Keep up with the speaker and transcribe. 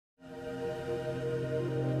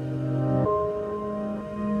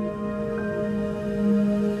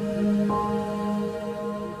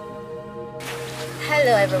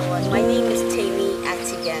everyone, my name is Temi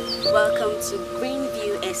Atigan. Welcome to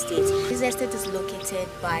GreenField Estate. This estate is located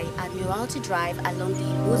by Admiralty Drive along the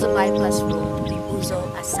Ibusa bypass road,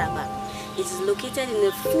 Ibusa Asaba. It is located in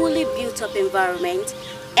a fully built up environment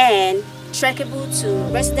and trackable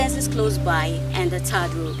to residences close by and the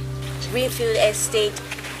third road. GreenField Estate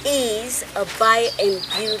is a buy and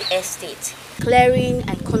build estate. Clearing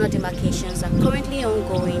and corner demarcations are currently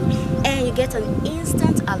ongoing, and you get an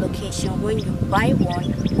instant allocation when you buy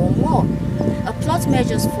one or more. A plot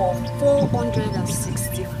measures for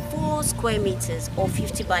 464 square meters or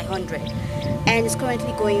 50 by 100 and is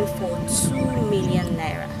currently going for 2 million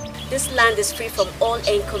naira. This land is free from all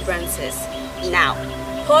encumbrances. Now,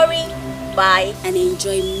 hurry, buy and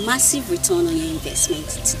enjoy massive return on your investment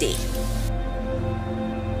today.